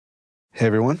Hey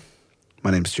everyone,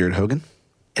 my name's Jared Hogan.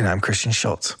 And I'm Christian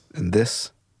Schultz. And this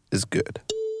is Good.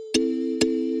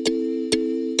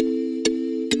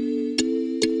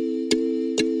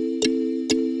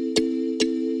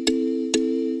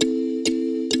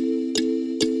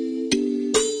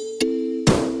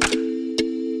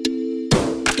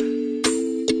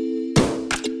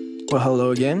 Well, hello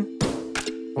again.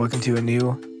 Welcome to a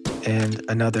new and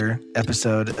another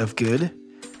episode of Good.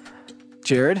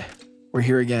 Jared, we're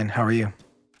here again. How are you?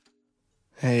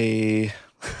 Hey.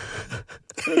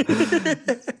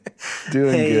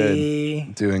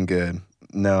 Doing good.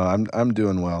 No, I'm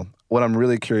doing well. What I'm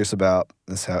really curious about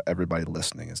is how everybody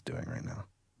listening is doing right now.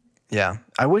 Yeah.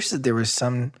 I wish that there was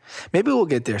maybe we'll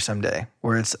get there someday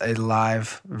where it's a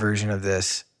live version of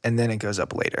this and then it goes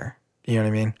up later. You know what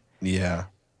I mean? Yeah.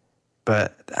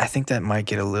 But I think that might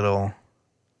get a little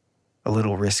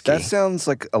risky. That sounds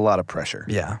like a lot of pressure.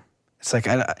 Yeah. It's like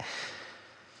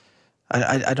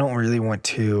I don't really want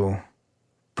to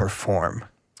perform.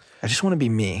 I just want to be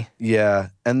me. Yeah.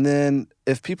 And then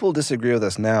if people disagree with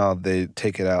us now, they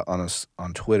take it out on us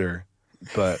on Twitter,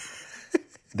 but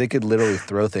they could literally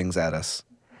throw things at us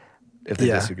if they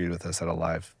disagreed with us at a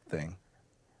live thing.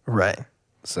 Right.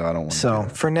 So I don't want to. So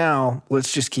for now,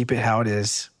 let's just keep it how it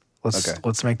is.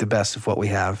 Let's make the best of what we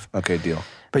have. Okay, deal.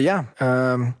 But yeah,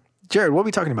 Jared, what are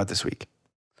we talking about this week?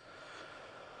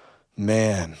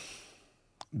 Man,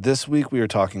 this week we are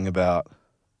talking about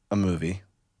a movie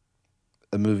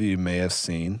you may have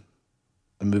seen,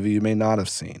 a movie you may not have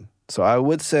seen. So I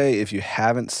would say if you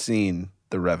haven't seen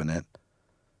The Revenant,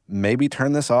 maybe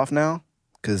turn this off now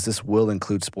because this will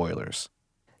include spoilers.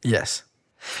 Yes.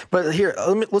 But here,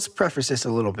 let's preface this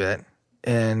a little bit,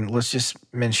 and let's just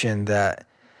mention that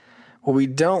what we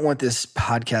don't want this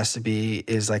podcast to be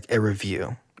is like a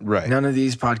review. Right. None of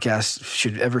these podcasts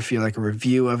should ever feel like a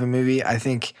review of a movie. I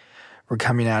think we're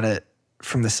coming at it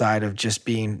from the side of just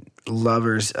being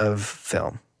lovers of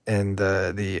film and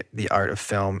the art of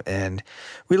film, and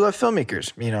we love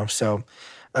filmmakers, you know. So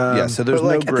so there's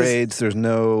no grades, there's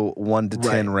no 1 to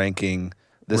 10 ranking.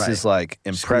 This is like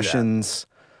impressions.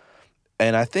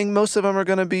 And I think most of them are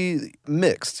going to be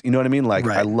mixed. You know what I mean? Like,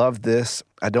 I love this.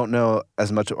 I don't know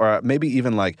as much, or maybe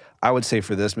even like, I would say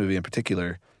for this movie in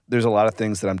particular, there's a lot of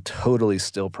things that I'm totally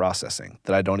still processing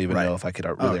that I don't even know if I could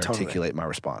really articulate my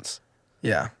response.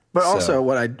 Yeah. But also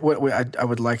what I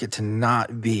would like it to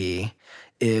not be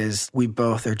is we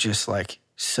both are just like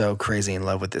so crazy in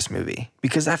love with this movie,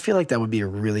 because I feel like that would be a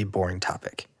really boring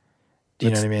topic. Do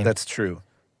you know what I mean? That's true.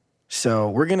 So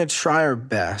we're going to try our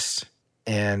best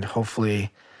and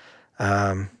hopefully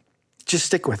just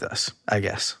stick with us, I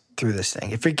guess, through this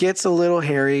thing. If it gets a little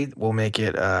hairy, we'll make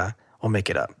it up.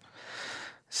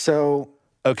 So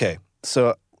okay,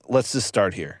 so let's just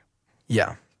start here.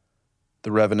 Yeah.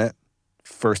 The Revenant,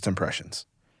 first impressions.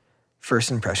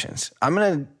 First impressions. I'm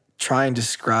going to try and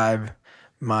describe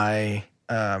my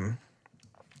I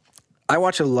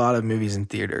watch a lot of movies in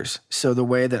theaters. So the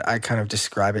way that I kind of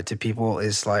describe it to people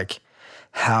is like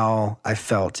how I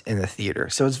felt in the theater.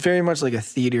 So it's very much like a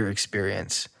theater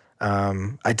experience.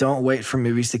 I don't wait for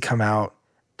movies to come out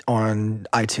on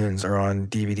iTunes or on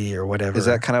DVD or whatever. Is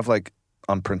that kind of like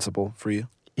on principle for you?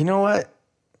 You know what?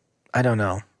 I don't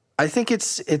know. I think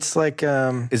it's like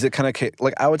is it kind of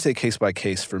like, I would say case by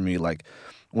case for me. Like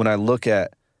when I look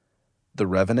at The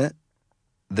Revenant,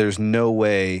 there's no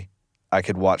way I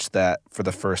could watch that for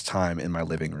the first time in my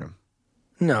living room.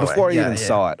 No Before way. I even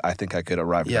saw it, I think I could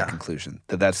arrive at that conclusion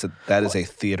that is a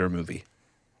theater movie.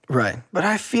 Right. But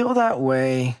I feel that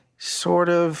way sort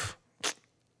of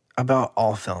about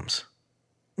all films.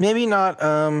 Maybe not.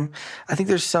 I think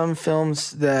there's some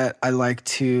films that I like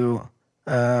to.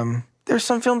 There's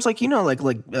some films like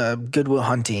Good Will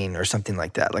Hunting or something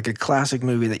like that, like a classic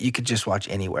movie that you could just watch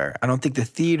anywhere. I don't think the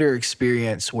theater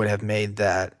experience would have made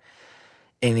that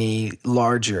any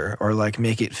larger or like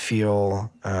make it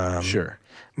feel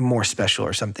more special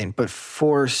or something. But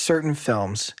for certain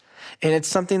films, and it's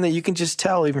something that you can just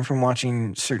tell even from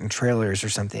watching certain trailers or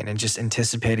something and just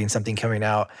anticipating something coming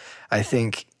out, I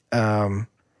think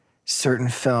certain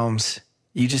films,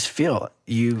 you just feel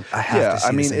it. I have to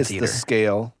see this in theater. The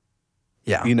scale.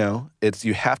 Yeah. You know,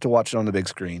 you have to watch it on the big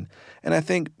screen. And I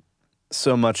think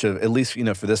so much of, at least,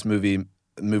 for this movie,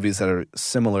 movies that are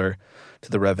similar to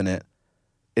The Revenant,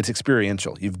 it's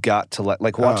experiential. You've got to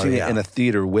like watching it in a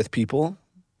theater with people.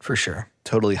 For sure.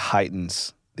 Totally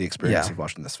heightens the experience of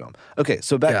watching this film. Okay,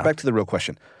 so back to the real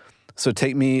question. So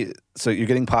you're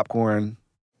getting popcorn.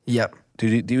 Yep. Do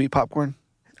you eat popcorn?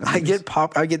 I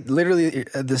get literally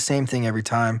the same thing every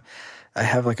time. I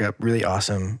have like a really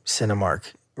awesome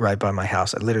Cinemark right by my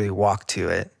house. I literally walk to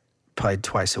it probably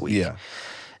twice a week. Yeah.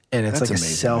 and it's like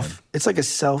it's like a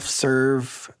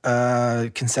self-serve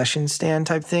concession stand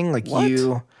type thing. Like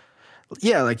what?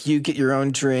 like you get your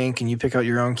own drink and you pick out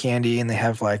your own candy, and they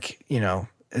have like,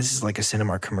 this is like a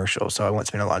Cinemark commercial, so I won't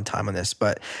spend a lot of time on this,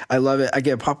 but I love it. I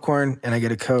get popcorn and I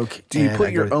get a Coke. Do you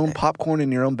put your own popcorn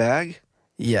in your own bag?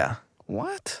 Yeah.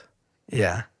 What?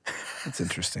 Yeah. That's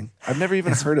interesting. I've never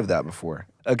even heard of that before.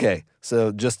 Okay,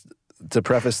 so just to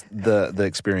preface the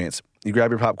experience, you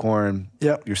grab your popcorn,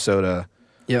 your soda,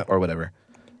 or whatever.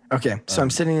 Okay, so I'm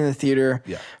sitting in the theater.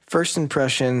 Yeah. First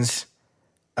impressions,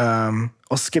 I'll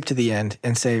skip to the end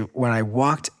and say when I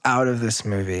walked out of this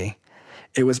movie,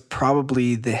 it was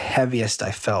probably the heaviest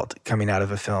I felt coming out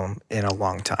of a film in a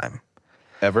long time.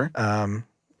 Ever? I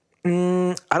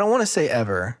don't want to say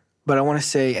ever, but I want to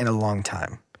say in a long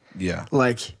time. Yeah.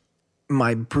 Like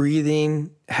my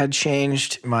breathing had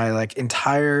changed. My like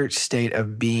entire state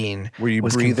of being. Were you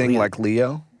breathing like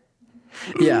Leo?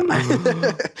 Yeah.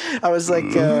 I was like,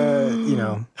 I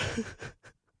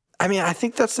mean, I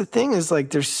think that's the thing is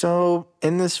like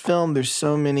in this film, there's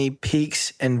so many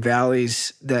peaks and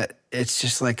valleys that it's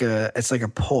just like it's like a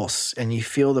pulse, and you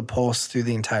feel the pulse through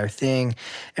the entire thing.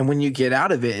 And when you get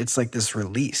out of it, it's like this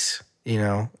release,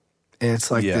 and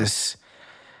it's like this,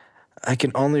 I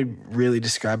can only really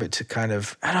describe it to kind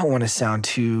of, I don't want to sound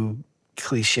too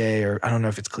cliche, or I don't know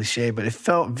if it's cliche, but it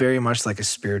felt very much like a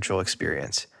spiritual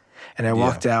experience. And I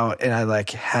walked out and I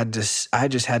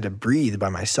just had to breathe by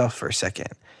myself for a second,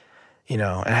 and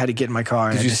I had to get in my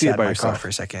car and I just sat in my car for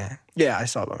a second. Yeah, I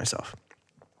saw it by myself.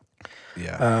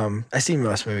 Yeah. I see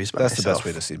most movies by myself. That's the best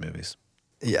way to see movies.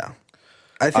 Yeah.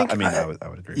 I think I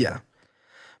would agree. Yeah.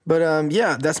 But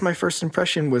that's my first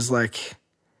impression was like,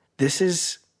 this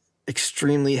is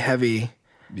extremely heavy.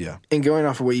 Yeah. And going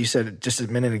off of what you said just a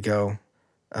minute ago,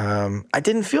 I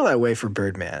didn't feel that way for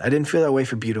Birdman. I didn't feel that way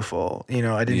for Beautiful.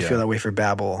 I didn't feel that way for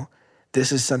Babel.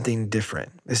 This is something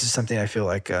different. This is something I feel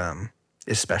like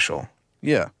is special.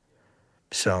 Yeah.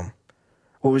 So,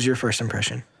 what was your first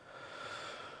impression?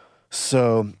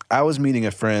 So, I was meeting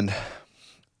a friend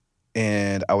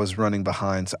and I was running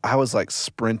behind. So, I was like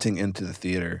sprinting into the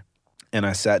theater and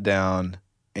I sat down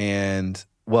and,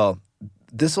 well,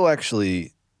 this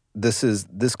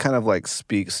kind of like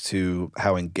speaks to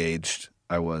how engaged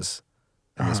I was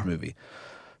in this movie.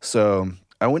 So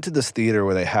I went to this theater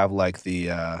where they have like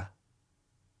the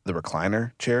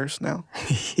recliner chairs now.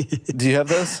 Do you have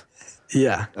those?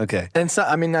 Yeah. Okay. And so,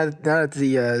 I mean, not at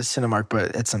the Cinemark,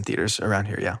 but at some theaters around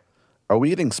here, yeah. Are we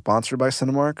getting sponsored by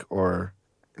Cinemark or?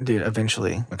 Dude,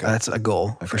 eventually. Okay. That's a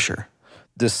goal for sure.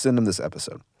 Just send them this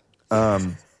episode.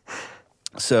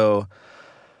 So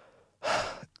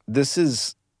this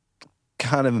is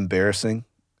kind of embarrassing,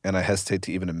 and I hesitate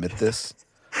to even admit this,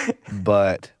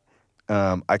 but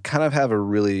I kind of have a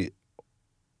really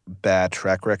bad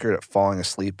track record at falling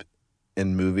asleep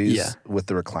in movies with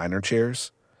the recliner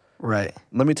chairs. Right.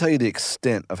 Let me tell you the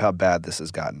extent of how bad this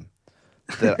has gotten.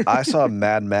 That I saw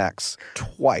Mad Max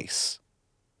twice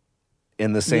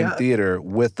in the same theater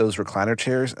with those recliner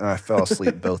chairs, and I fell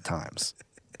asleep both times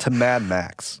to Mad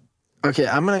Max. Okay,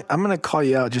 I'm gonna call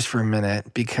you out just for a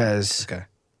minute because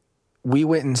we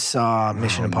went and saw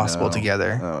Mission Impossible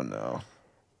together. Oh no!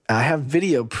 I have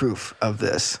video proof of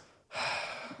this.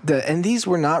 And these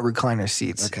were not recliner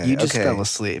seats. Okay, you just fell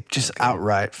asleep, just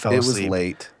outright fell asleep. It was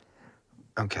late.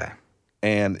 Okay.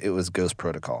 And it was Ghost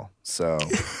Protocol, so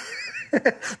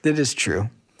that is true.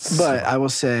 But I will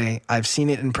say I've seen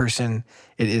it in person.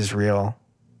 It is real.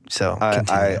 So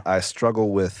continue. I struggle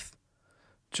with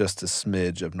just a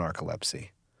smidge of narcolepsy.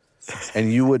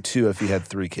 And you would too if you had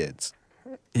 3 kids.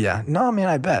 Yeah. No, man,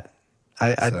 I bet.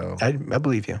 I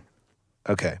believe you.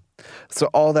 Okay. So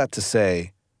all that to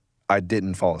say, I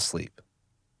didn't fall asleep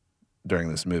during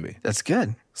this movie. That's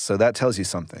good. So that tells you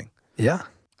something. Yeah.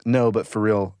 No, but for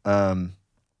real, I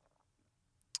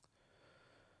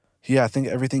think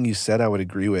everything you said I would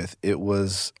agree with. It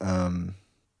was a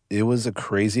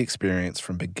crazy experience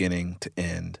from beginning to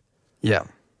end. Yeah.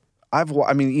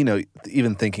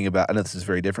 Even thinking about, I know this is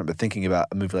very different, but thinking about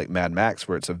a movie like Mad Max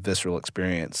where it's a visceral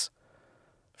experience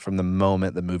from the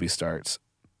moment the movie starts,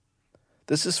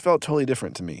 this just felt totally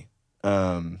different to me.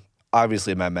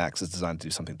 Obviously, Mad Max is designed to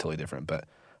do something totally different, but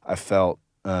I felt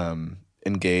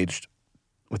engaged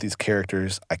with these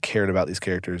characters. I cared about these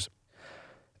characters.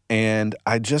 And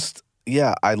I just,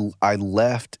 I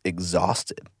left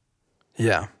exhausted.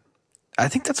 Yeah. I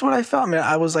think that's what I felt. I mean,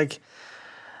 I was like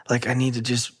I need to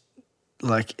just,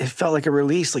 it felt like a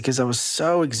release, because I was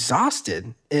so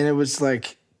exhausted. And it was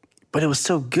but it was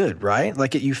so good, right?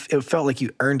 It felt like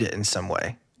you earned it in some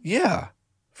way. Yeah,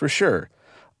 for sure.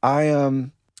 I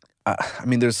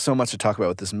mean, there's so much to talk about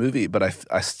with this movie, but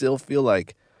I still feel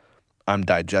like I'm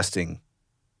digesting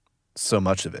so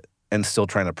much of it and still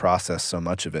trying to process so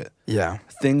much of it. Yeah.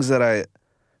 Things that I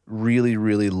really,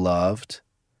 really loved.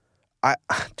 I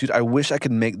wish I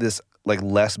could make this like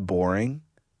less boring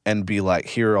and be like,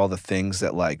 here are all the things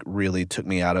that like really took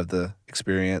me out of the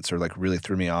experience or like really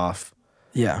threw me off.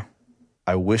 Yeah.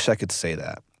 I wish I could say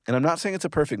that. And I'm not saying it's a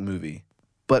perfect movie,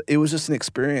 but it was just an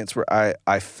experience where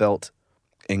I felt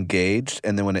engaged,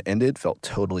 and then when it ended, felt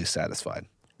totally satisfied.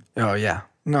 Oh yeah.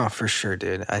 No, for sure,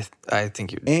 dude. I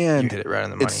think you hit it right on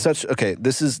the money. It's such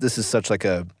this is such like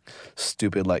a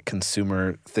stupid like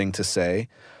consumer thing to say,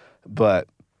 but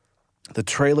the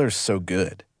trailer's so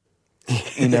good.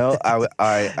 You know,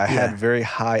 I had very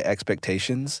high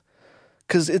expectations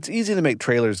because it's easy to make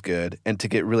trailers good and to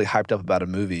get really hyped up about a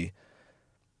movie,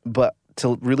 but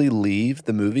to really leave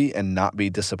the movie and not be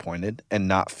disappointed and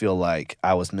not feel like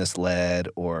I was misled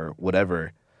or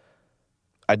whatever.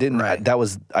 I didn't. Right.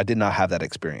 I did not have that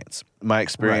experience. My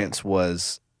experience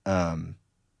was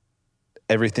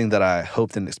everything that I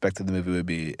hoped and expected the movie would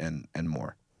be, and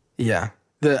more. Yeah.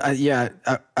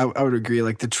 I would agree.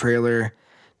 Like the trailer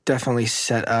definitely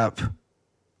set up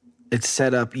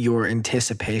your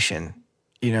anticipation.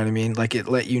 You know what I mean? Like it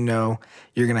let you know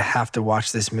you're going to have to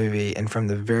watch this movie. And from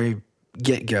the very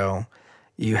get-go,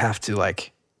 you have to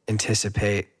like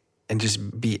anticipate and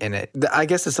just be in it. I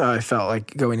guess that's how I felt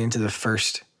like going into the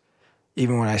first,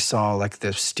 even when I saw like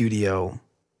the studio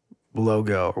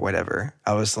logo or whatever,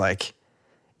 I was like,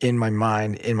 in my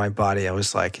mind, in my body, I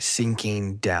was like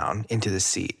sinking down into the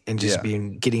seat and just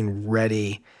getting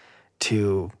ready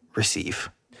to receive.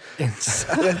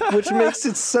 Which makes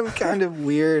it some kind of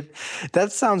weird.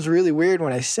 That sounds really weird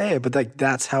when I say it, but like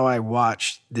that's how I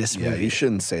watched this movie. Yeah, you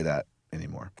shouldn't say that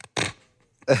anymore.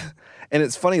 And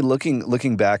it's funny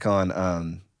looking back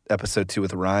on episode 2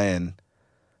 with Ryan.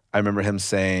 I remember him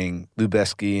saying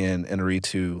Lubezki and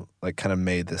Inarritu like kind of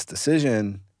made this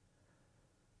decision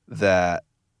that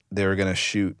they were going to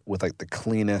shoot with like the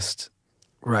cleanest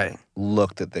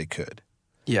look that they could.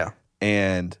 Yeah.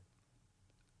 And,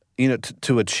 you know,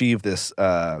 to achieve this,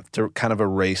 to kind of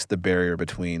erase the barrier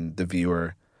between the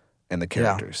viewer and the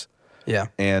characters. Yeah.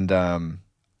 And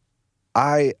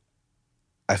I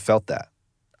felt that.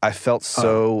 I felt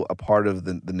so a part of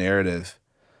the narrative.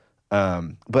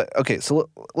 But, okay, so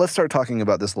let's start talking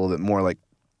about this a little bit more. Like,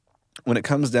 when it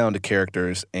comes down to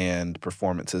characters and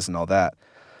performances and all that,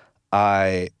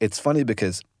 it's funny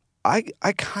because I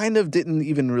kind of didn't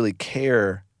even really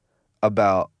care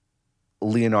about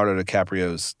Leonardo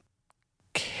DiCaprio's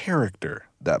character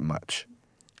that much.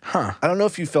 Huh. I don't know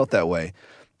if you felt that way,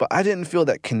 but I didn't feel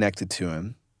that connected to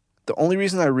him. The only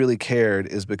reason I really cared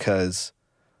is because,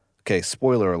 okay,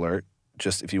 spoiler alert,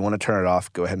 just if you want to turn it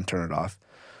off, go ahead and turn it off.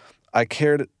 I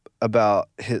cared about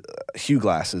Hugh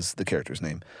Glass is the character's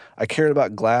name. I cared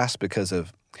about Glass because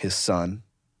of his son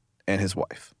and his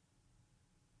wife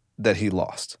that he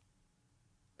lost.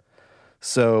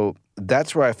 So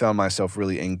that's where I found myself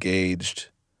really engaged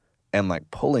and like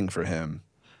pulling for him.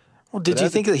 Well, did you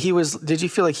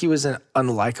feel like he was an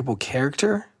unlikable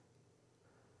character?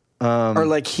 Or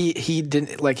like he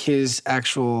didn't, like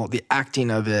the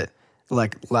acting of it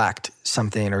like lacked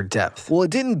something or depth? Well,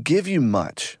 it didn't give you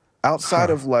much outside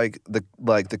of like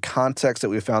the context that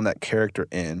we found that character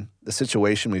in, the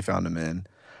situation we found him in.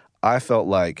 I felt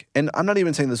like, and I'm not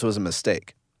even saying this was a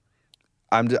mistake.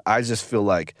 I just feel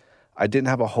like I didn't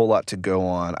have a whole lot to go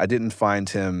on. I didn't find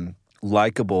him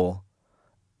likable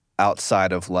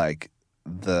outside of like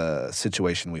the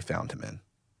situation we found him in.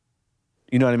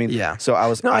 You know what I mean? Yeah. So I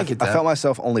get that. I felt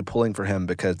myself only pulling for him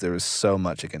because there was so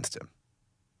much against him.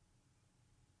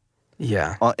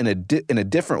 Yeah. In a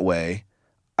different way,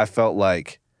 I felt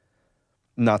like,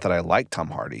 not that I liked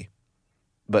Tom Hardy,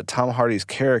 but Tom Hardy's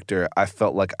character, I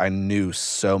felt like I knew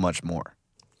so much more.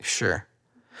 Sure.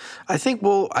 I think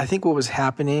what was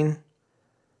happening,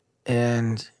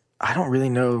 and I don't really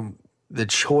know the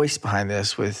choice behind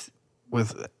this with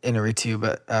Inarritu,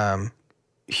 but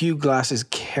Hugh Glass's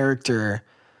character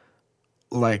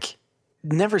like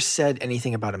never said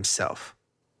anything about himself.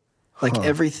 Like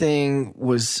everything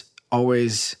was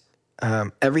always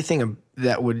everything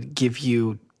that would give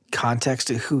you context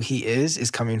to who he is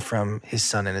coming from his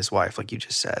son and his wife, like you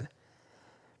just said.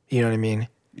 You know what I mean?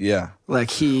 Yeah.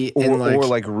 Like or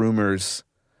like rumors.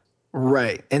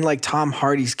 Right. And like Tom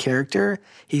Hardy's character,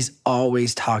 he's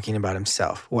always talking about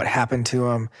himself. What happened to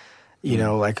him, you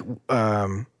know, like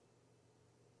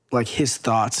his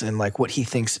thoughts and like what he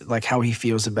thinks, like how he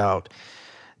feels about,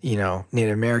 you know,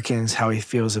 Native Americans, how he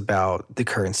feels about the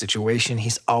current situation.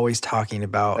 He's always talking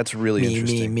about that's really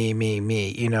interesting. Me,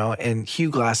 you know, and Hugh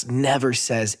Glass never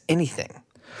says anything.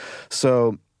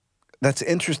 So That's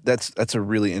That's a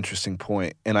really interesting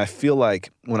point. And I feel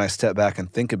like when I step back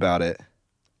and think about it,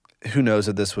 who knows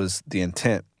if this was the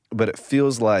intent, but it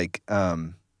feels like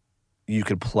you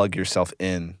could plug yourself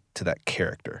in to that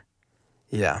character.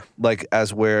 Yeah. Like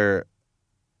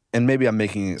and maybe I'm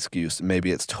making an excuse.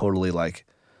 Maybe it's totally like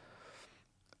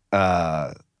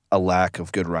a lack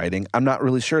of good writing. I'm not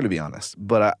really sure, to be honest.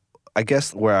 But I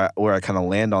guess where I kind of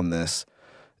land on this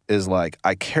is like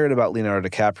I cared about Leonardo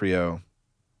DiCaprio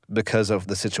because of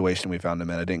the situation we found him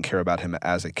in. I didn't care about him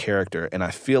as a character. And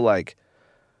I feel like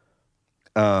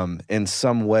in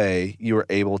some way you were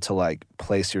able to like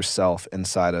place yourself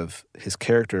inside of his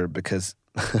character because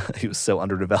he was so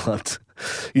underdeveloped.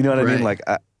 You know what I mean? Like,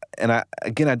 I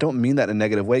don't mean that in a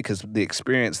negative way, because the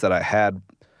experience that I had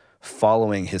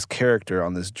following his character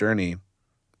on this journey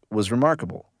was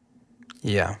remarkable.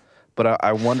 Yeah. But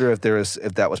I wonder if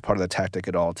that was part of the tactic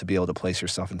at all, to be able to place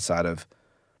yourself inside of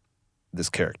this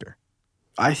character.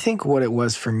 I think what it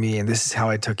was for me, and this is how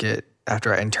I took it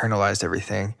after I internalized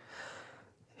everything,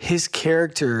 his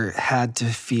character had to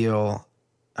feel,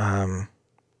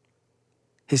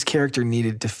 his character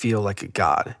needed to feel like a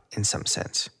god in some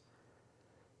sense.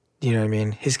 You know what I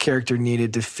mean? His character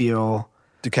needed to feel...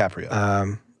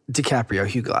 DiCaprio,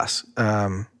 Hugh Glass.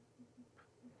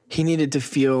 He needed to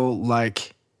feel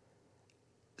like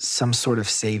some sort of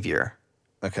savior.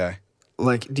 Okay.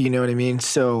 Like, do you know what I mean?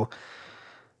 So,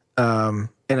 and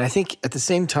I think at the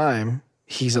same time,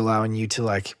 he's allowing you to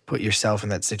like put yourself in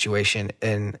that situation,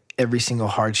 and every single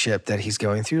hardship that he's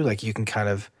going through, like you can kind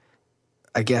of,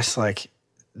 I guess, like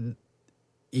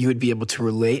you would be able to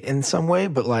relate in some way,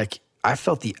 but like I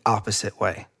felt the opposite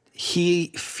way.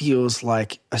 He feels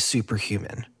like a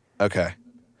superhuman. Okay.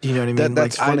 Do you know what I mean?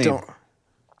 That's like, funny,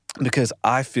 because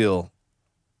I feel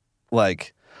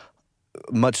like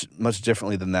much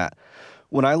differently than that.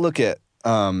 When I look at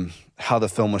how the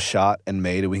film was shot and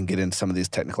made, and we can get into some of these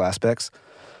technical aspects,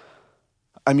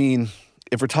 I mean,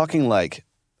 if we're talking like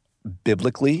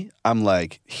biblically, I'm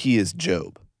like, he is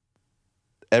Job.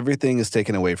 Everything is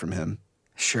taken away from him.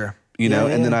 Sure. You know,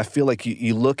 and then I feel like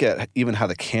you look at even how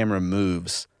the camera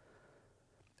moves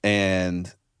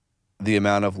and the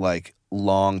amount of like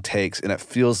long takes, and it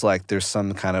feels like there's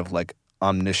some kind of like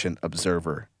omniscient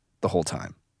observer the whole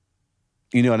time.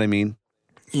 You know what I mean?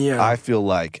 Yeah. I feel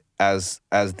like as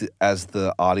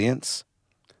the audience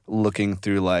looking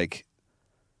through like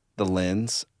the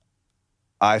lens,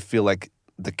 I feel like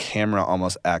the camera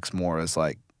almost acts more as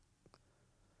like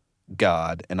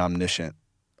God and omniscient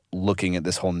looking at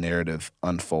this whole narrative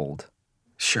unfold.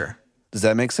 Sure. Does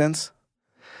that make sense?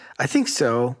 I think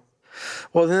so.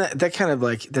 Well, then that kind of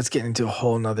like, that's getting into a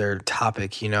whole nother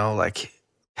topic, you know, like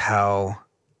how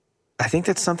I think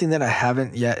that's something that I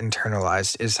haven't yet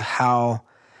internalized, is how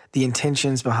the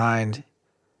intentions behind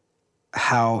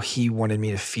how he wanted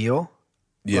me to feel.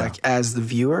 Yeah. Like as the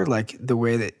viewer, like the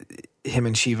way that him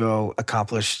and Chivo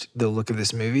accomplished the look of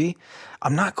this movie,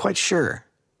 I'm not quite sure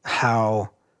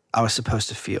how I was supposed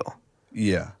to feel.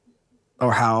 Yeah.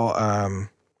 Or how,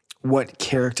 what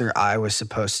character I was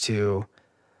supposed to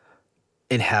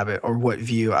inhabit, or what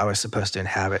view I was supposed to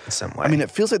inhabit in some way. I mean, it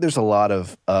feels like there's a lot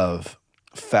of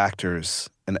factors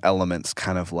and elements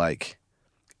kind of like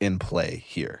in play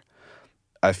here.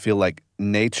 I feel like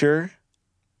nature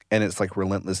and its like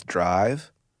relentless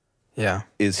drive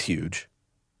is huge.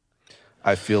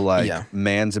 I feel like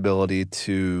man's ability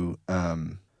to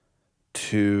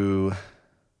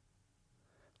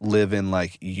live in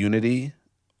like unity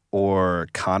or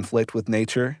conflict with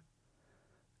nature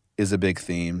is a big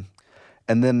theme.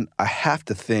 And then I have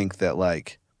to think that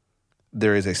like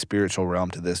there is a spiritual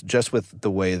realm to this, just with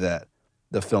the way that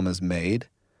the film is made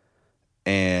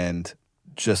and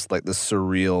just like the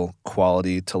surreal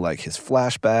quality to like his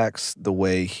flashbacks, the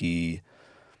way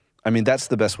that's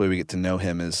the best way we get to know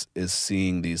him is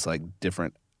seeing these like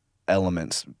different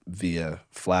elements via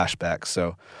flashbacks.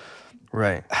 So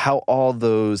right. How all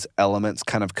those elements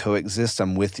kind of coexist,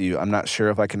 I'm with you. I'm not sure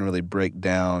if I can really break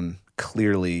down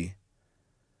clearly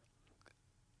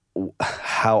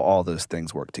how all those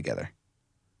things work together.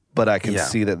 But I can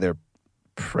see that they're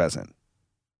present.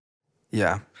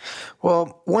 Yeah.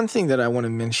 Well, one thing that I want to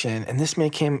mention, and this may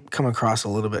come across a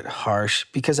little bit harsh,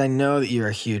 because I know that you're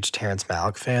a huge Terrence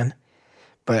Malick fan,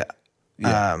 but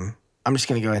I'm just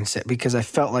going to go ahead and say it, because I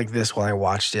felt like this while I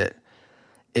watched it,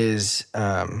 is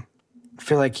I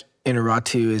feel like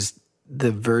Inarritu is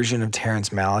the version of Terrence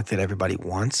Malick that everybody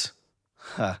wants.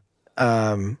 Huh.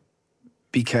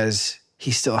 Because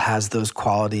he still has those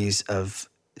qualities of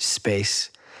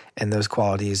space and those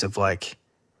qualities of like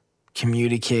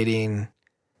communicating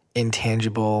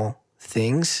intangible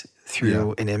things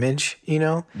through an image, you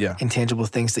know? Yeah. Intangible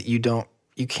things that you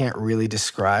can't really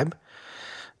describe.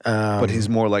 But he's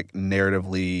more like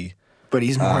narratively. But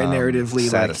he's more narratively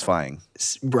satisfying.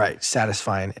 Right,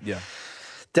 satisfying. Yeah.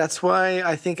 That's why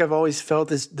I think I've always felt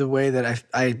the way that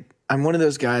I'm one of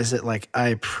those guys that like I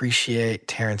appreciate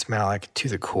Terrence Malick to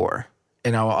the core.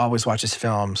 And I will always watch his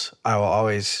films. I will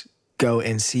always go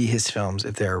and see his films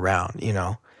if they're around, you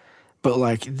know. But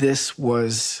like this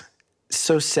was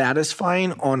so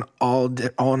satisfying on all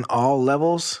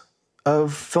levels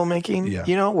of filmmaking,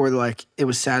 you know, where like it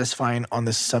was satisfying on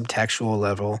the subtextual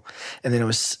level, and then it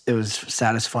was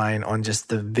satisfying on just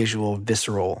the visual,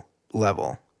 visceral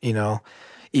level, you know,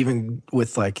 even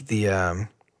with like the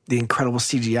incredible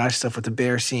CGI stuff with the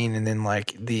bear scene, and then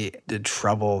like the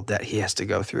trouble that he has to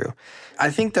go through.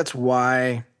 I think that's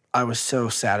why I was so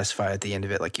satisfied at the end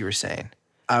of it, like you were saying.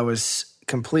 I was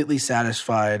completely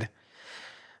satisfied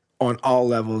on all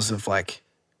levels of like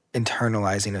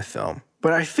internalizing a film.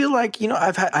 But I feel like, you know,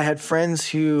 I had friends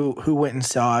who went and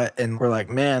saw it and were like,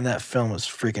 man, that film was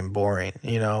freaking boring,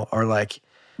 you know, or like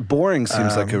boring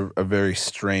seems like a very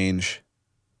strange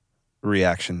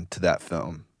reaction to that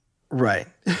film. Right.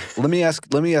 Let me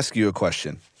ask you a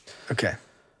question. Okay.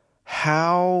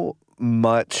 How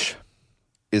much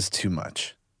is too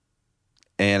much?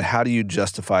 And how do you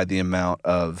justify the amount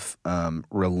of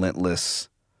relentless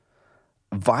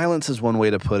violence is one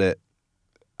way to put it.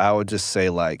 I would just say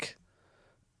like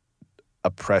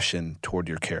oppression toward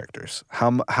your characters.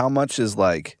 How much is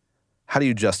like, how do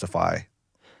you justify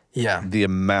the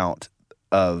amount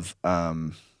of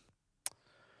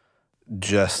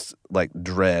just like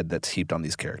dread that's heaped on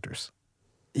these characters?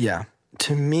 Yeah.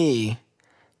 To me,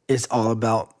 it's all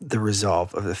about the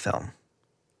resolve of the film.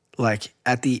 Like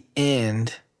at the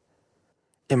end,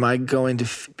 am I going to,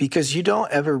 because you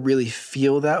don't ever really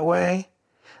feel that way.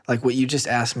 Like what you just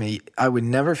asked me, I would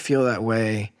never feel that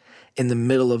way in the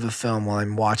middle of a film while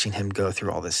I'm watching him go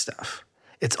through all this stuff.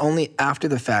 It's only after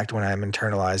the fact when I'm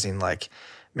internalizing like,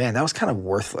 man, that was kind of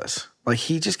worthless. Like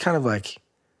he just kind of like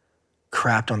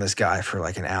crapped on this guy for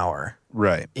like an hour.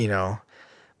 Right. You know?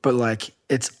 But like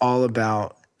it's all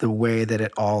about the way that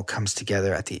it all comes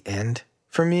together at the end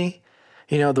for me.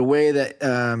 You know, the way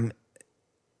that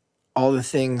all the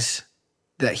things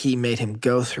that he made him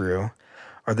go through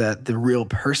or that the real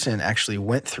person actually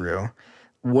went through,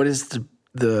 what is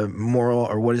the moral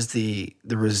or what is the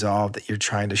resolve that you're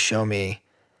trying to show me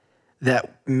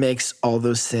that makes all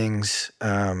those things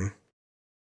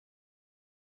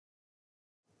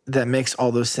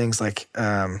like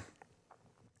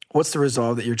what's the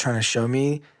resolve that you're trying to show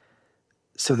me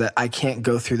so that I can't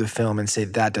go through the film and say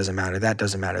that doesn't matter, that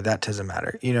doesn't matter, that doesn't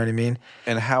matter. You know what I mean?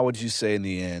 And how would you say in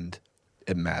the end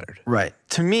it mattered? Right.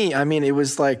 To me, I mean, it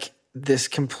was like this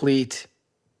complete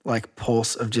like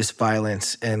pulse of just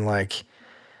violence and like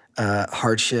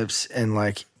hardships and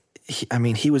like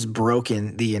he was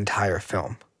broken the entire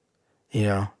film, you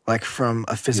know, like from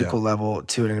a physical level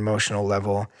to an emotional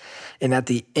level. And at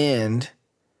the end,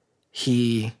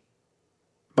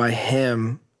 by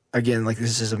him, again, like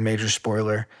this is a major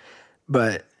spoiler,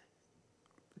 but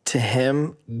to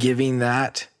him giving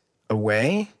that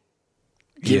away,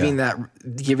 giving that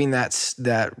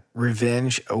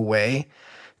revenge away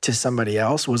to somebody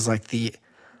else was like the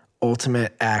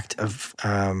ultimate act of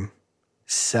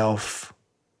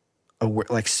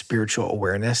like spiritual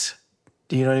awareness.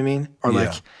 Do you know what I mean? Or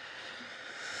like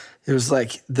it was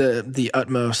like the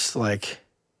utmost like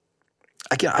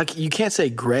you can't say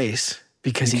grace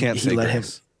because he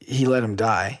let him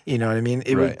die. You know what I mean?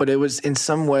 But it was in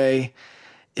some way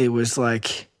it was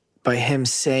like by him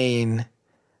saying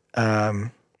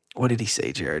what did he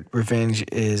say, Jared? Revenge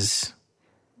is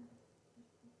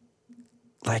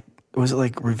like, was it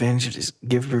like revenge, just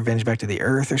give revenge back to the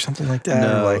earth or something like that?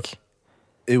 No, or like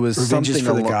it was revenge something is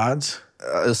for the gods?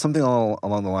 It was something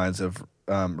along the lines of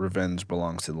revenge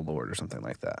belongs to the Lord or something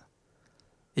like that.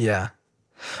 Yeah.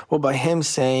 Well, by him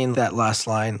saying that last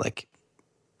line, like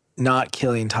not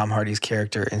killing Tom Hardy's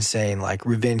character and saying like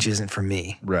revenge isn't for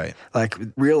me. Right. Like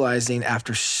realizing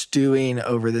after stewing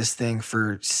over this thing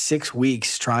for 6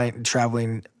 weeks,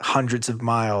 traveling hundreds of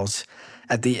miles,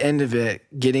 at the end of it,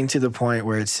 getting to the point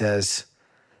where it says,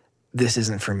 this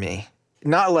isn't for me.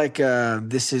 Not like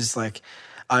this is like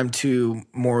I'm too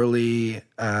morally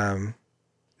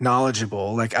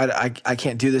knowledgeable. Like I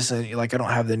can't do this, and like I don't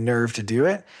have the nerve to do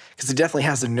it, because he definitely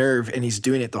has the nerve and he's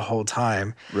doing it the whole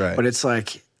time. Right. But it's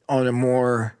like on a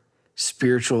more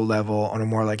spiritual level, on a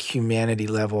more like humanity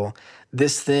level,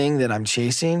 this thing that I'm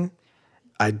chasing,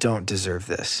 I don't deserve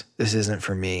this. This isn't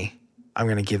for me. I'm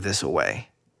going to give this away.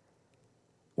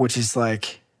 Which is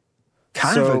like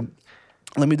kind of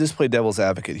let me just play devil's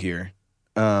advocate here.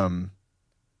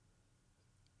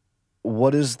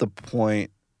 What is the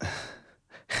point?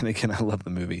 And again, I love the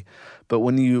movie, but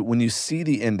when you see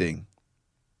the ending,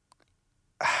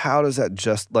 how does that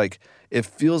just like, it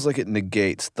feels like it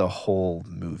negates the whole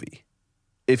movie.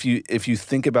 If you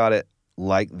think about it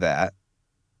like that,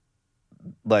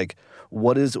 like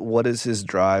what is his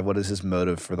drive? What is his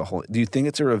motive for the whole? Do you think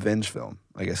it's a revenge film?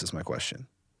 I guess is my question.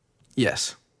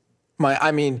 Yes.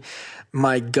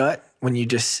 My gut, when you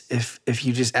just, if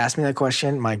you just ask me that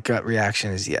question, my gut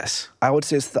reaction is yes. I would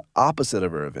say it's the opposite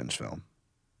of a revenge film.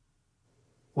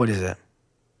 What is it?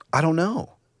 I don't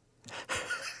know.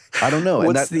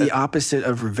 What's the opposite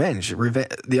of revenge?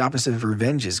 The opposite of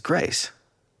revenge is grace.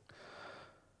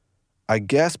 I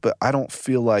guess, but I don't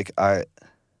feel like I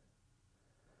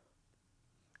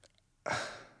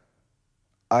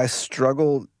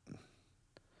struggle.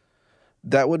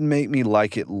 That would make me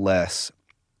like it less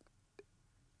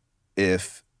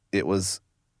if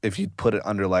you'd put it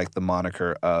under like the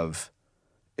moniker of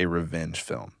a revenge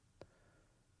film.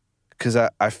 Because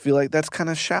I feel like that's kind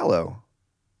of shallow.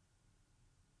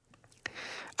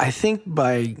 I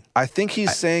think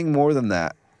he's saying more than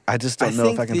that. I just don't know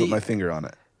if I can put my finger on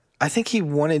it. I think he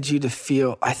wanted you to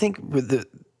feel, I think with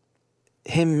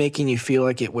him making you feel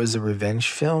like it was a revenge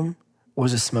film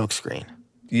was a smokescreen.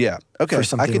 Yeah. Okay.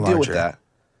 I could deal with that.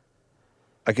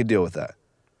 I could deal with that.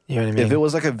 You know what I mean? If it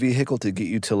was like a vehicle to get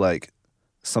you to like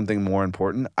something more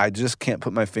important, I just can't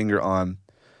put my finger on.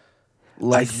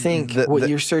 Like, I think what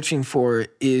you're searching for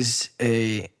is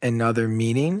another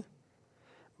meaning,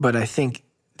 but I think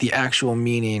the actual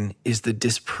meaning is the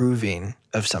disproving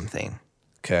of something.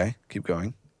 Okay, keep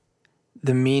going.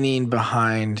 The meaning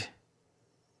behind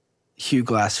Hugh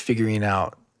Glass figuring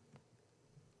out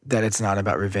that it's not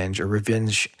about revenge or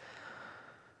revenge.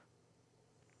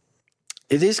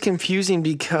 It is confusing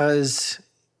because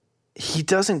he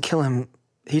doesn't kill him.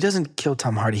 He doesn't kill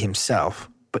Tom Hardy himself,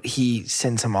 but he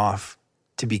sends him off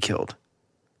to be killed.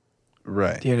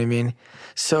 Right. Do you know what I mean?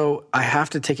 So I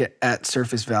have to take it at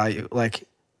surface value, like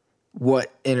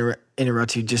what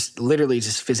Inarritu just literally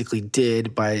just physically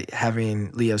did by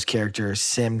having Leo's character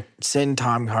send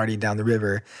Tom Hardy down the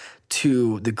river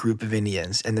to the group of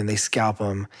Indians, and then they scalp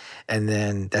him, and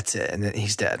then that's it, and then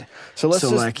he's dead. So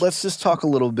let's just talk a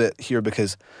little bit here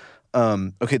because,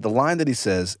 okay, the line that he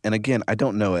says, and again, I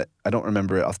don't know it, I don't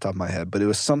remember it off the top of my head, but it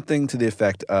was something to the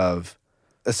effect of,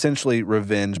 essentially,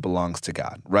 revenge belongs to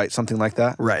God, right? Something like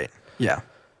that? Right, yeah.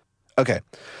 Okay,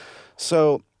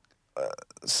 so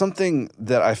something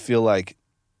that I feel like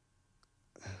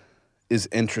is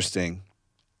interesting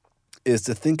is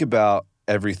to think about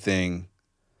everything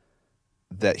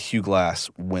that Hugh Glass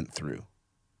went through,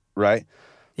 right?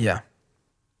 Yeah.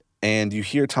 And you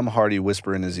hear Tom Hardy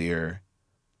whisper in his ear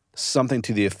something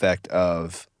to the effect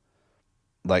of,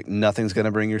 like, nothing's going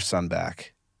to bring your son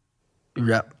back.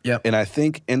 Yep. And I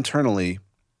think internally,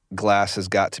 Glass has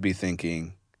got to be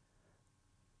thinking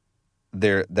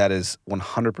that is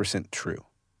 100% true.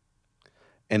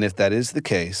 And if that is the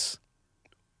case,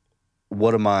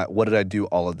 what did I do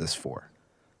all of this for?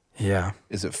 Yeah.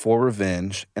 Is it for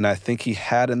revenge? And I think he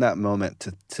had in that moment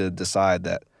to decide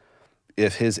that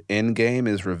if his end game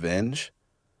is revenge,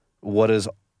 what is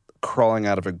crawling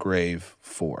out of a grave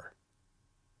for?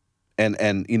 And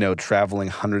traveling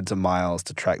hundreds of miles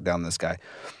to track down this guy.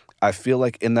 I feel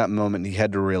like in that moment he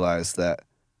had to realize that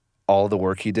all the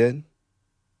work he did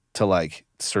to like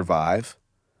survive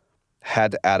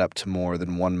had to add up to more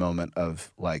than one moment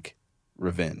of like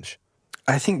revenge.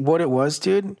 I think what it was,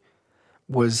 dude,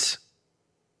 was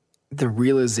the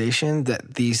realization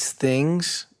that these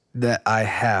things that I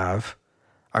have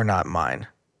are not mine.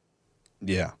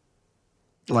 Yeah.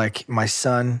 Like my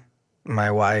son,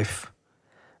 my wife,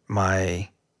 my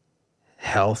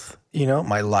health,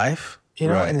 my life,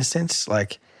 right. In a sense,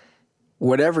 like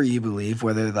whatever you believe,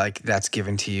 whether like that's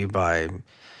given to you by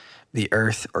the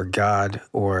earth or God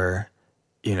or,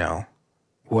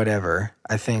 whatever.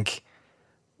 I think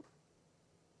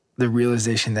the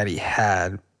realization that he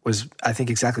had was, I think,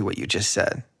 exactly what you just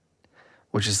said,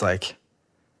 which is like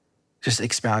just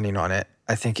expounding on it.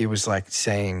 I think it was like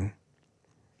saying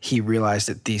he realized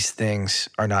that these things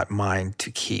are not mine to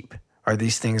keep, or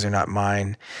these things are not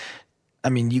mine. I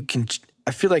mean,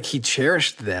 I feel like he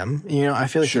cherished them, I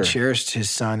feel like Sure. He cherished his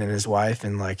son and his wife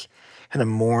and like kind of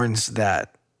mourns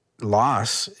that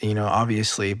loss,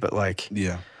 obviously, but like,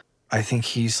 yeah. I think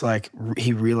he's like,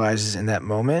 he realizes in that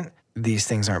moment, these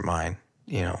things aren't mine,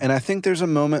 And I think there's a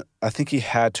moment, I think he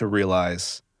had to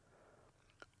realize,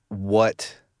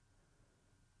 what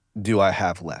do I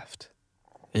have left?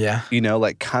 Yeah.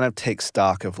 Like kind of take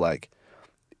stock of like,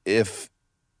 if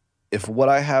if what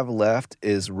I have left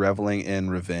is reveling in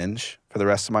revenge for the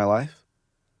rest of my life,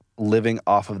 living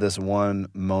off of this one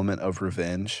moment of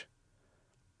revenge,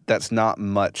 that's not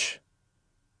much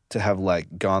to have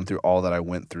like gone through all that I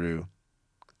went through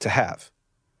to have.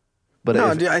 But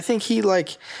no, dude, I think he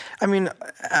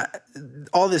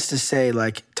all this to say,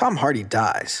 like, Tom Hardy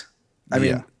dies. I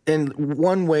mean, in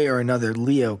one way or another,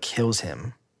 Leo kills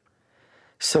him.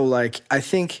 So, like, I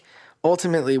think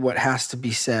ultimately what has to be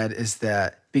said is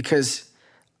that, because,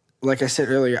 like I said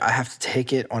earlier, I have to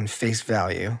take it on face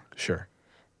value. Sure.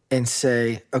 And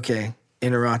say, okay,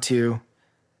 Inarritu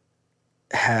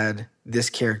had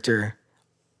this character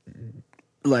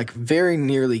like very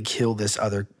nearly kill this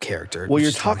other character. Well,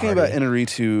 you're talking about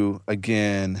Inarritu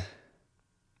again,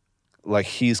 like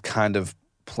he's kind of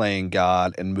playing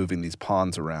God and moving these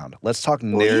pawns around. Let's talk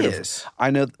narrative. He is.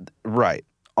 I know, right.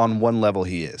 On one level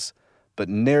he is. But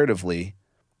narratively,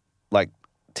 like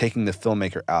taking the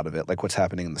filmmaker out of it, like what's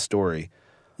happening in the story.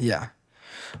 Yeah.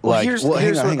 Like,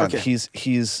 hang on. Okay.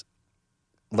 He's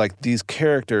like, these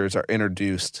characters are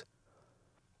introduced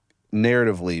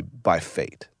narratively by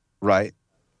fate, right?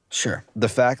 Sure. The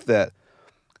fact that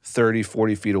 30,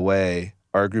 40 feet away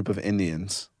are a group of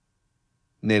Indians,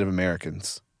 Native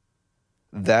Americans,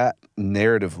 that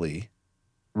narratively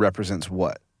represents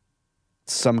what?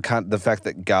 The fact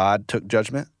that God took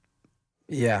judgment?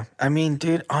 Yeah. I mean,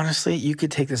 dude, honestly, you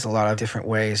could take this a lot of different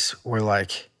ways where,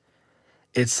 like,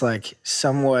 it's like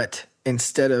somewhat,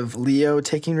 instead of Leo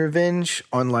taking revenge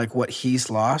on like what he's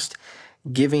lost,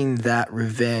 giving that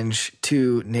revenge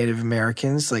to Native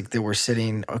Americans, like that were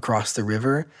sitting across the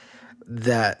river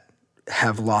that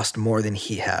have lost more than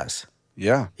he has.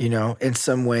 Yeah. You know, in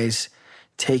some ways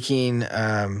taking,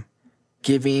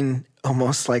 giving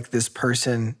almost like this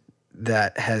person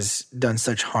that has done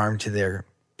such harm to their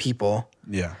people.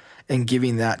 Yeah. And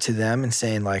giving that to them and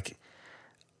saying, like,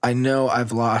 I know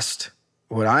I've lost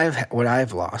what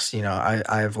I've lost. You know,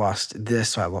 I've lost this.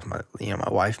 So I lost my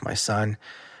wife, my son.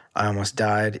 I almost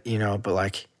died, but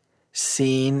like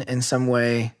seeing in some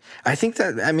way, I think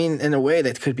that, I mean, in a way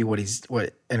that could be what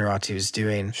Inarritu is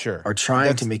doing. Sure. Or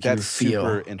trying to make you feel.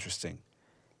 That's super interesting.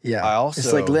 Yeah.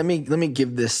 It's like, let me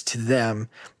give this to them.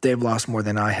 They've lost more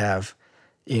than I have.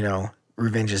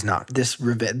 Revenge is not,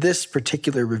 this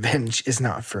particular revenge is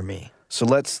not for me. So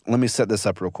let me set this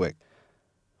up real quick.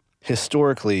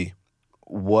 Historically,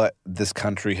 what this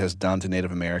country has done to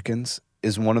Native Americans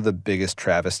is one of the biggest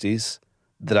travesties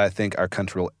that I think our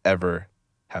country will ever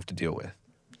have to deal with.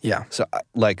 Yeah. So,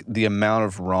 like, the amount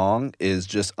of wrong is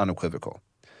just unequivocal.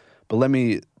 But let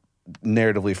me,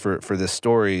 narratively for this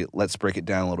story, let's break it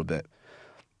down a little bit.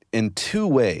 In two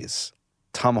ways,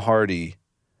 Tom Hardy...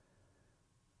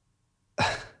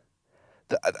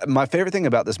 my favorite thing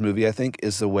about this movie, I think,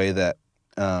 is the way that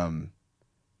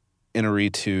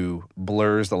Inarritu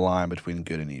blurs the line between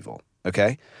good and evil.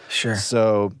 Okay? Sure.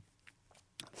 So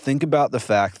think about the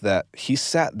fact that he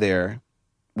sat there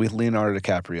with Leonardo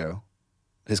DiCaprio,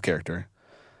 his character,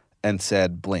 and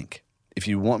said, blink. If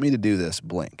you want me to do this,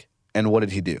 blink. And what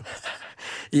did he do?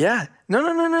 Yeah.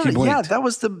 No. He blinked. Yeah, that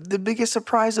was the biggest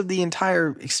surprise of the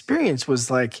entire experience,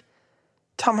 was like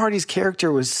Tom Hardy's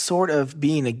character was sort of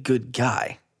being a good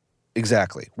guy.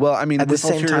 Exactly. Well, I mean, at the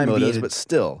same time, motives, but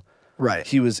still. Right.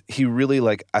 He really,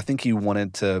 like, I think he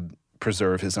wanted to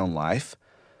preserve his own life,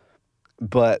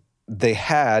 but they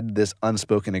had this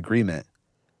unspoken agreement.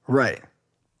 Right.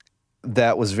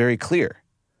 That was very clear.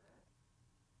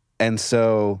 And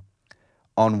so,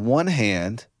 on one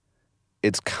hand,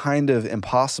 it's kind of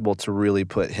impossible to really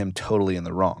put him totally in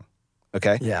the wrong.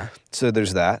 Okay? Yeah. So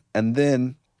there's that. And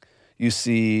then you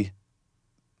see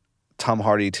Tom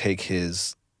Hardy take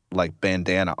his, like,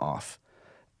 bandana off,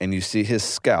 and you see his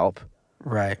scalp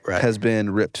has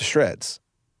been ripped to shreds.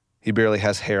 He barely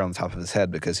has hair on the top of his head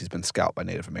because he's been scalped by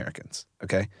Native Americans,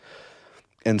 okay?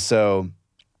 And so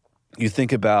you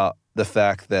think about the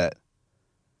fact that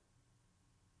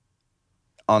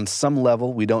on some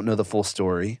level, we don't know the full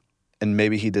story, and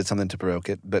maybe he did something to provoke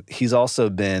it, but he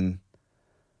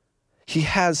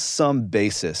has some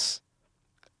basis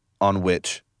on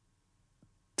which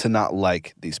to not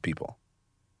like these people.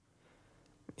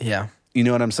 Yeah. You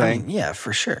know what I'm saying? I mean, yeah,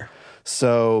 for sure.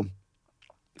 So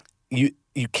you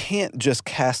can't just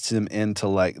cast him into,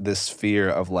 like, this fear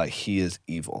of, like, he is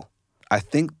evil. I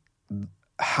think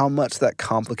how much that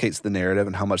complicates the narrative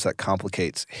and how much that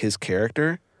complicates his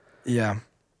character. Yeah.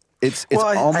 It's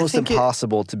almost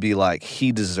impossible to be like,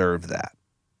 he deserved that.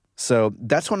 So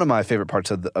that's one of my favorite parts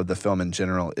of the film in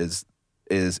general is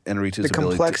Inarritu's ability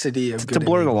complexity of to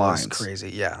blur the lines. Is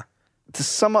crazy, yeah. To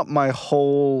sum up my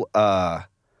whole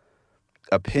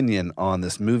opinion on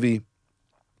this movie,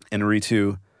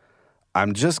 Inarritu,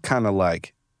 I'm just kind of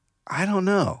like, I don't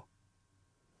know.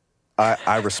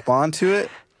 I respond to it,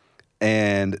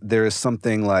 and there is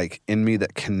something like in me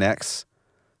that connects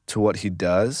to what he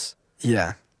does.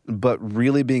 Yeah. But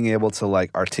really being able to like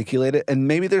articulate it, and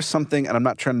maybe there's something, and I'm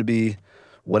not trying to be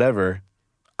whatever,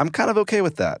 I'm kind of okay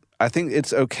with that. I think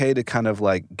it's okay to kind of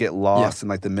like get lost in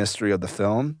like the mystery of the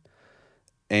film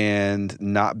and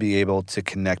not be able to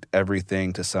connect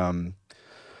everything to some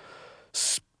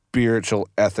spiritual,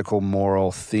 ethical,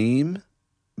 moral theme,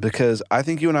 because I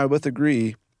think you and I both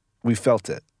agree we felt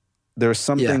it. There's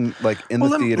something like in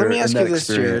the theater, in that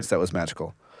experience that was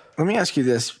magical. Let me ask you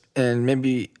this, and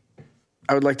maybe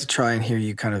I would like to try and hear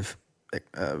you kind of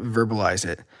verbalize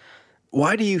it.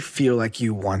 Why do you feel like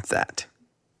you want that?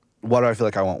 Why do I feel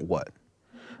like I want what?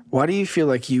 Why do you feel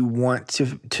like you want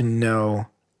to know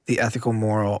the ethical,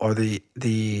 moral, or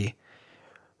the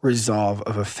resolve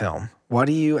of a film? Why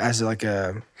do you, as like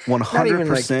a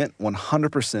 100%,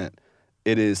 100%,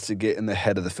 it is to get in the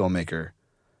head of the filmmaker,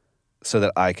 so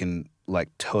that I can like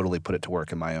totally put it to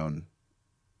work in my own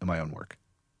work.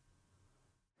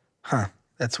 Huh?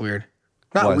 That's weird.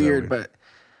 Not weird, but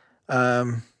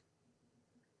it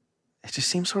just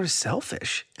seems sort of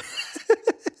selfish.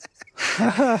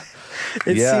 I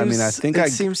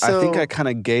think I kind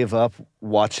of gave up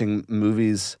watching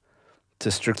movies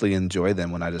to strictly enjoy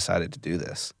them when I decided to do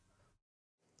this.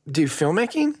 Do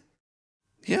filmmaking?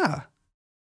 Yeah.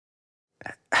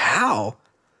 How?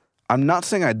 I'm not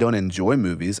saying I don't enjoy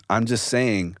movies. I'm just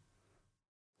saying,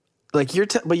 like you're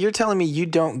telling me you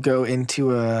don't go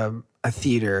into a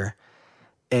theater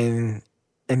and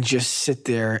just sit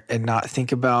there and not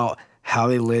think about how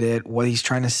they lit it, what he's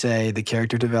trying to say, the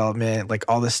character development, like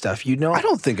all this stuff. I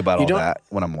don't think about all that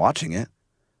when I'm watching it,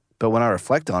 but when I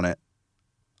reflect on it,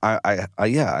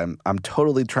 I'm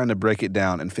totally trying to break it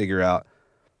down and figure out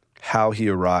how he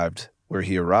arrived where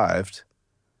he arrived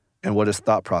and what his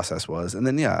thought process was, and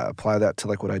then apply that to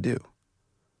like what I do.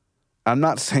 I'm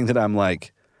not saying that I'm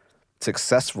like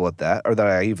successful at that or that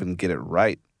I even get it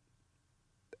right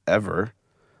ever,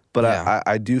 but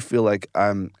I do feel like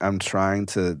I'm trying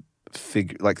to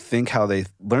think how they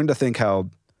learn to think how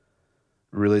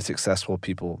really successful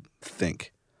people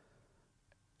think.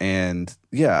 And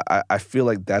I feel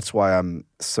like that's why I'm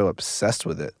so obsessed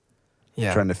with it.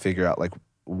 Yeah. Trying to figure out like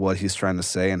what he's trying to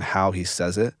say and how he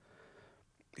says it.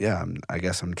 Yeah, I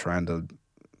guess I'm trying to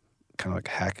kind of like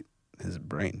hack his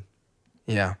brain.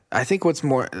 Yeah. I think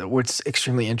what's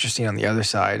extremely interesting on the other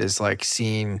side is like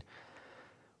seeing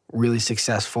really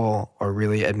successful or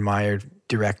really admired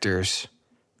directors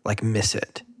like miss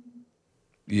it.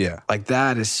 Yeah. Like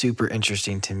that is super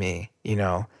interesting to me, you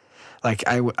know. Like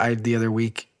I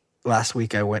last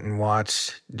week I went and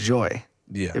watched Joy.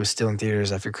 Yeah. It was still in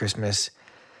theaters after Christmas.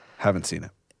 Haven't seen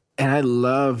it. And I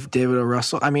love David O.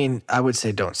 Russell. I mean, I would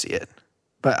say don't see it.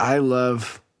 But I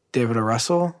love David O.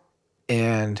 Russell,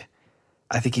 and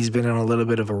I think he's been in a little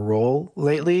bit of a role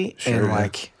lately. Sure, and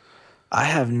like, I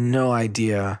have no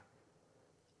idea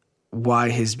why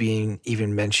he's being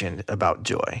even mentioned about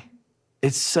Joy.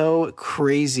 It's so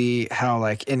crazy how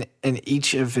like in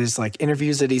each of his like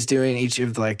interviews that he's doing, each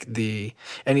of like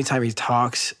anytime he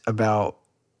talks about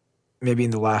maybe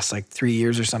in the last like 3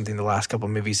 years or something, the last couple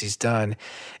of movies he's done,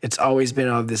 it's always been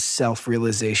of this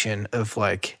self-realization of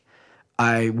like,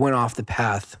 I went off the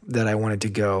path that I wanted to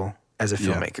go as a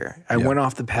filmmaker. I went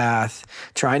off the path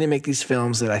trying to make these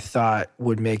films that I thought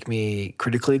would make me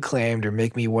critically acclaimed or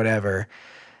make me whatever.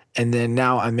 And then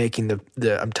now I'm making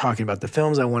I'm talking about the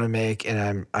films I want to make,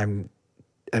 and I'm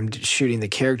shooting the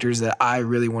characters that I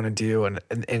really want to do,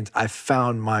 and I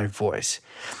found my voice.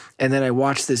 And then I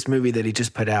watched this movie that he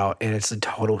just put out, and it's a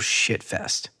total shit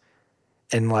fest.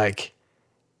 And like,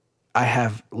 I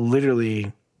have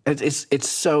literally, it's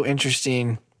so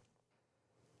interesting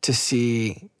to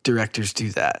see directors do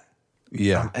that.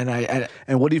 Yeah.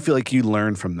 And what do you feel like you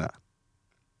learned from that?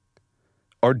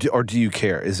 Or do you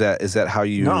care? Is that how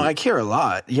you? No, I care a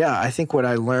lot. Yeah, I think what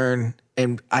I learn,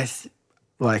 and I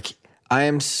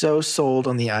am so sold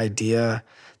on the idea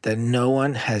that no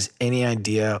one has any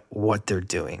idea what they're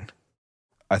doing.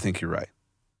 I think you're right.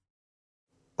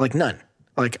 Like none.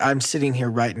 Like I'm sitting here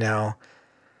right now,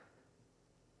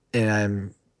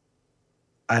 and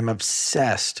I'm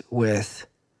obsessed with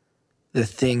the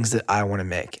things that I want to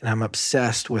make. And I'm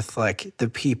obsessed with like the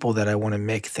people that I want to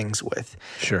make things with.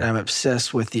 Sure. And I'm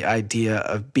obsessed with the idea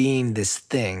of being this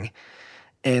thing.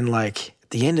 And like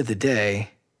at the end of the day,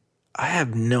 I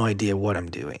have no idea what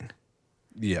I'm doing.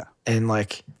 Yeah. And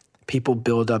like people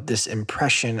build up this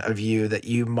impression of you that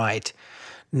you might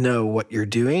know what you're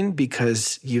doing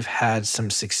because you've had some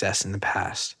success in the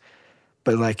past.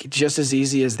 But like just as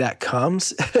easy as that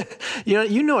comes,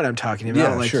 you know what I'm talking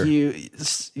about. Yeah, like sure.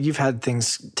 you've had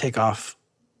things take off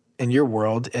in your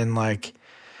world, and like,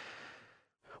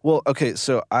 well, okay,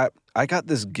 so I got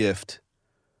this gift.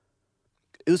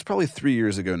 It was probably 3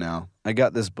 years ago now. I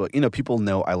got this book. People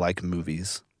know I like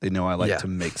movies. They know I like to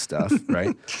make stuff,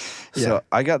 right? So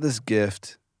I got this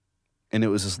gift, and it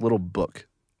was this little book,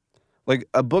 like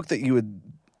a book that you would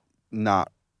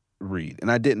not read,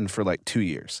 and I didn't for like 2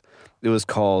 years. It was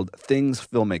called Things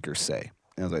Filmmakers Say.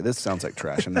 And I was like, this sounds like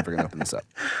trash. I'm never going to open this up.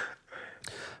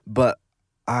 But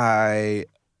I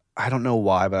don't know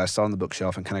why, but I saw it on the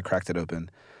bookshelf and kind of cracked it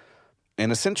open.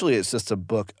 And essentially it's just a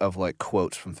book of like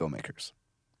quotes from filmmakers.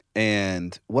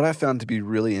 And what I found to be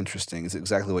really interesting is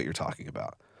exactly what you're talking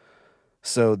about.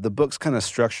 So the book's kind of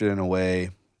structured in a way,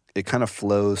 it kind of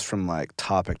flows from like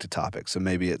topic to topic. So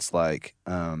maybe it's like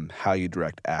how you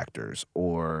direct actors,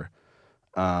 or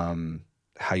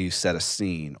how you set a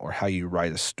scene, or how you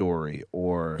write a story,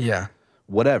 or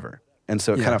whatever. And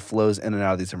so it kind of flows in and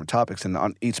out of these different topics. And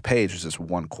on each page is just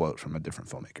one quote from a different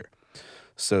filmmaker.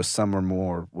 So some are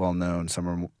more well-known, some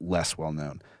are less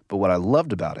well-known. But what I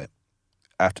loved about it,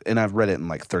 and I've read it in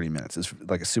like 30 minutes. It's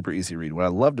like a super easy read. What I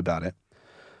loved about it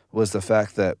was the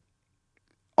fact that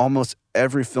almost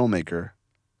every filmmaker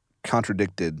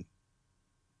contradicted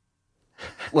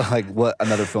like what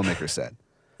another filmmaker said.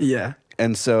 Yeah.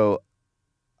 And so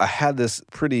I had this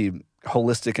pretty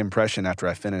holistic impression after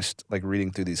I finished like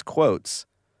reading through these quotes.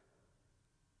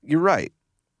 You're right.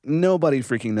 Nobody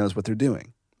freaking knows what they're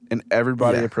doing. And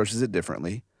everybody approaches it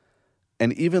differently.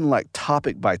 And even like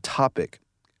topic by topic,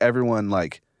 everyone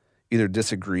like either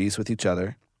disagrees with each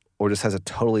other or just has a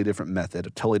totally different method, a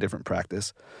totally different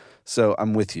practice. So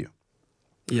I'm with you.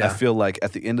 Yeah. I feel like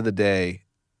at the end of the day,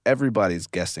 everybody's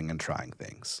guessing and trying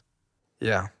things.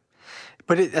 Yeah.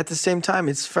 But at the same time,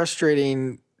 it's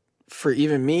frustrating for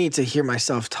even me to hear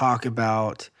myself talk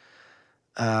about,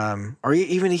 or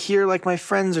even to hear like my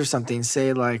friends or something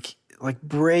say like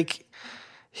break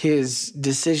his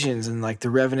decisions and like the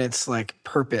Revenant's like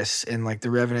purpose and like the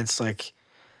Revenant's like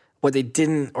what they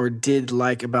didn't or did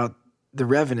like about the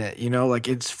Revenant, like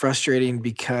it's frustrating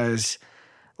because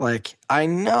like I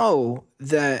know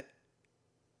that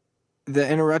the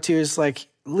Inarritu is like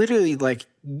literally like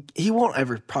he won't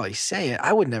ever probably say it.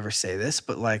 I would never say this,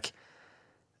 but like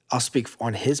I'll speak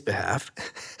on his behalf.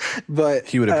 But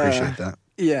he would appreciate that.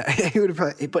 Yeah, he would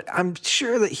probably. But I'm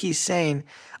sure that he's saying,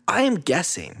 I am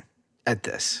guessing at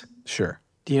this. Sure.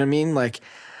 Do you know what I mean? Like,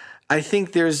 I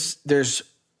think there's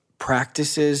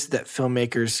practices that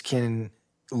filmmakers can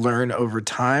learn over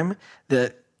time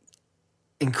that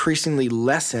increasingly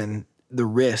lessen the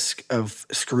risk of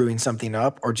screwing something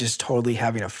up or just totally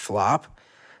having a flop,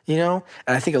 And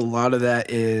I think a lot of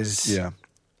that is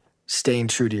staying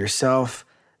true to yourself,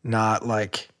 not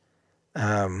like,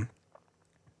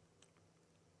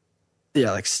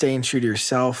 like staying true to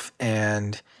yourself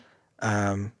and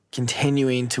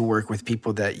continuing to work with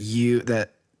people that you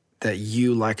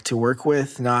like to work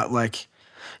with, not like,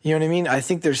 you know what I mean? I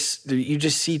think you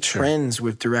just see trends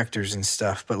with directors and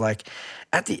stuff, but like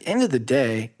at the end of the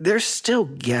day, they're still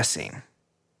guessing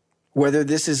whether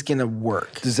this is going to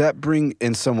work. Does that bring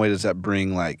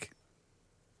like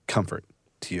comfort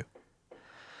to you?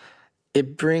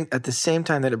 At the same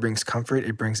time that it brings comfort,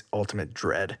 it brings ultimate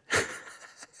dread.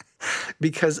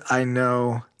 Because I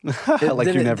know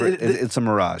it's a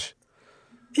mirage.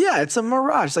 Yeah, it's a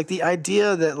mirage. Like the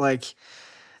idea that like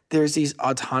there's these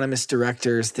autonomous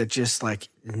directors that just like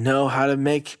know how to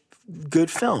make good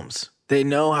films. They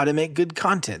know how to make good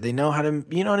content. They know how to,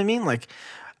 you know what I mean? Like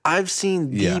I've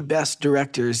seen the best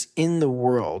directors in the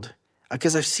world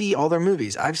because I've seen all their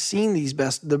movies. I've seen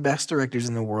the best directors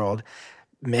in the world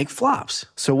make flops.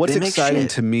 So what's exciting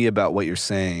to me about what you're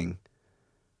saying,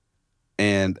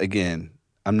 and again,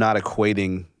 I'm not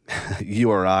equating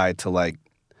you or I to like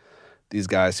these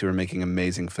guys who are making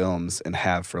amazing films and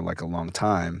have for like a long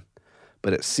time,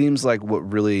 but it seems like what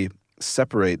really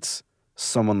separates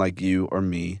someone like you or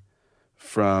me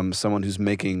from someone who's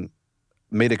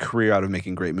made a career out of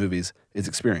making great movies is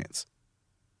experience.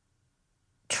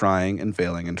 Trying and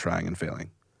failing and trying and failing.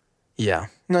 Yeah.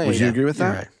 Would you agree with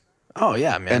that? Right. Oh,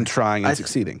 yeah, man. And trying and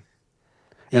succeeding.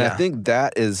 And I think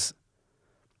that is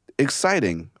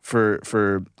exciting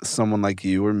for someone like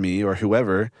you or me or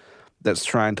whoever that's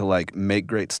trying to like make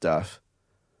great stuff,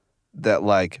 that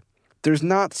like there's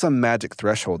not some magic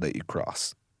threshold that you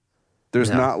cross. There's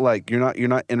not like you're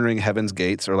not entering heaven's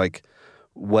gates or like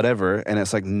whatever, and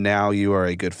it's like now you are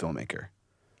a good filmmaker.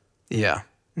 Yeah.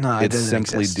 No, it's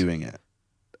simply doing it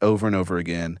over and over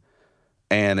again,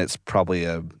 and it's probably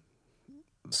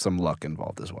some luck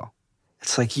involved as well.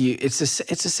 It's like it's the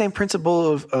same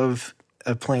principle of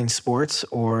playing sports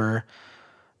or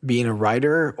being a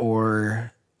writer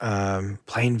or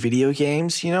playing video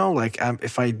games. You know, like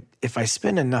if I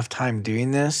spend enough time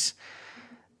doing this,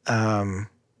 then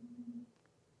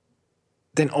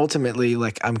ultimately,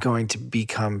 like, I'm going to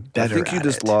become better. I think you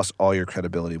just lost all your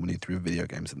credibility when you threw video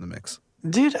games in the mix,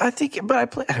 dude. I think, but I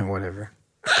play whatever.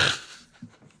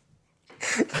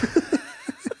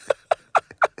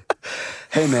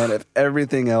 Hey man, if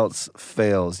everything else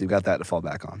fails, you got that to fall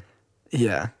back on.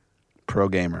 Yeah. Pro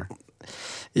gamer.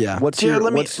 Yeah. What's your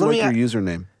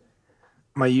username?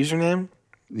 My username?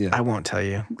 Yeah. I won't tell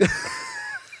you.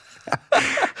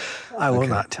 I will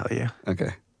not tell you.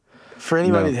 Okay. For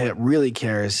anybody that really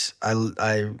cares,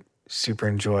 I super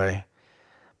enjoy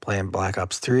playing Black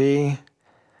Ops 3.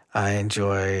 I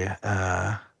enjoy,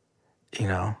 all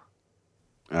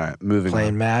right, moving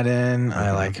playing on. Madden.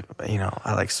 I like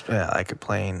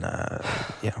playing,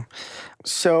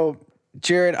 So,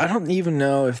 Jared, I don't even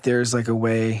know if there's like a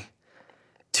way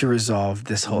to resolve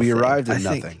this whole thing. We arrived at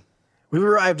nothing. We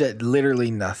arrived at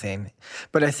literally nothing.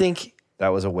 But I think that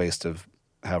was a waste of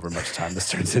however much time this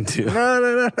turns into.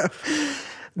 No.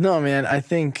 No, man. I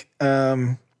think,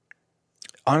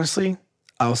 honestly,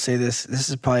 I'll say this. This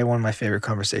is probably one of my favorite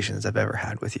conversations I've ever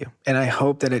had with you. And I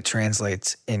hope that it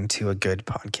translates into a good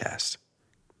podcast.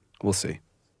 We'll see.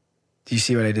 Do you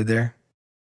see what I did there?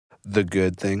 The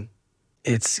good thing?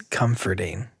 It's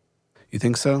comforting. You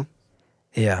think so?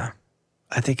 Yeah.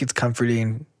 I think it's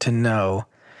comforting to know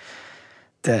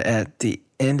that at the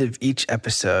end of each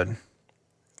episode,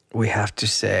 we have to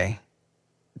say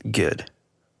good.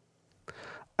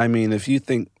 I mean, if you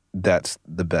think that's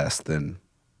the best, then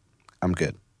I'm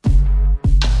good.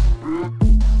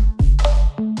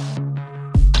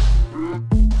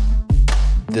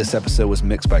 This episode was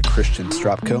mixed by Christian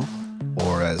Stropko,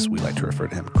 or as we like to refer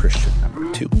to him, Christian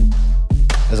number 2.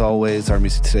 As always, our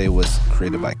music today was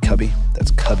created by Cubby.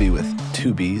 That's Cubby with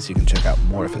 2 B's. You can check out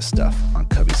more of his stuff on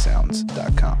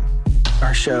cubbysounds.com.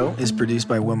 Our show is produced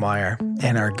by Will Meyer,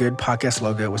 and our Good Podcast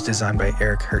logo was designed by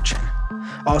Eric Hirchin.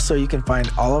 Also, you can find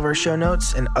all of our show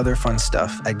notes and other fun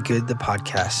stuff at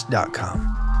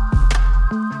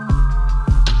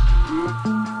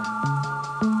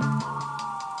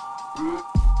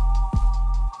goodthepodcast.com.